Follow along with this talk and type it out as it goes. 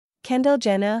Kendall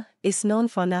Jenner is known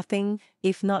for nothing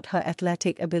if not her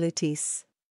athletic abilities.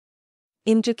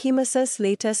 In Jacquemus's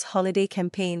latest holiday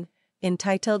campaign,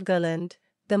 entitled Girland,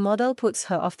 the model puts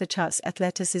her off-the-charts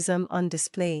athleticism on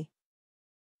display.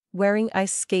 Wearing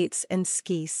ice skates and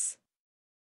skis,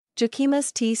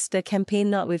 Jacquemus teased the campaign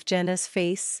not with Jenner's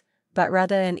face, but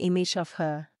rather an image of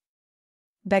her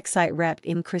backside wrapped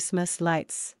in Christmas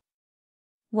lights.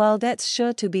 While that's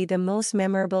sure to be the most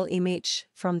memorable image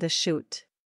from the shoot,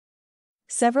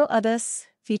 several others,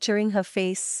 featuring her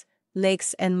face,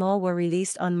 legs and more were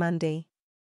released on Monday.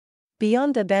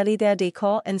 Beyond the belly there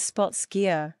decor and sports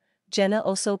gear, Jenner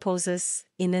also poses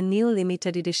in a new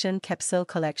limited edition capsule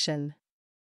collection,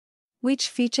 which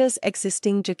features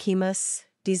existing Jacquemus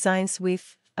designs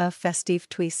with a festive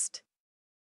twist.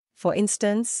 For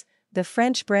instance, the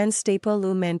French brand staple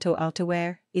Lou Manteau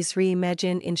outerwear is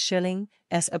reimagined in shearling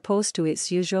as opposed to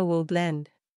its usual wool blend,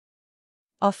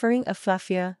 offering a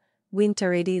fluffier,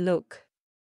 winter-ready look.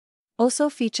 Also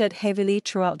featured heavily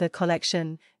throughout the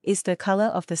collection is the color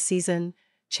of the season,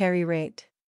 cherry red.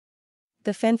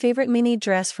 The fan-favorite mini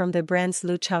dress from the brand's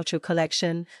Le Chouchou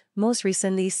collection, most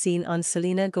recently seen on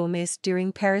Selena Gomez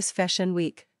during Paris Fashion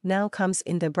Week, now comes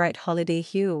in the bright holiday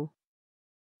hue,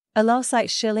 alongside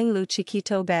shearling Lu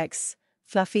Chiquito bags,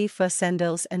 fluffy fur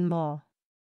sandals and more.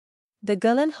 The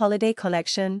Girland Holiday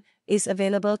Collection is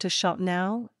available to shop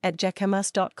now at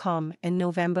jacquemus.com and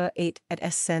November 8 at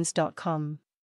essence.com.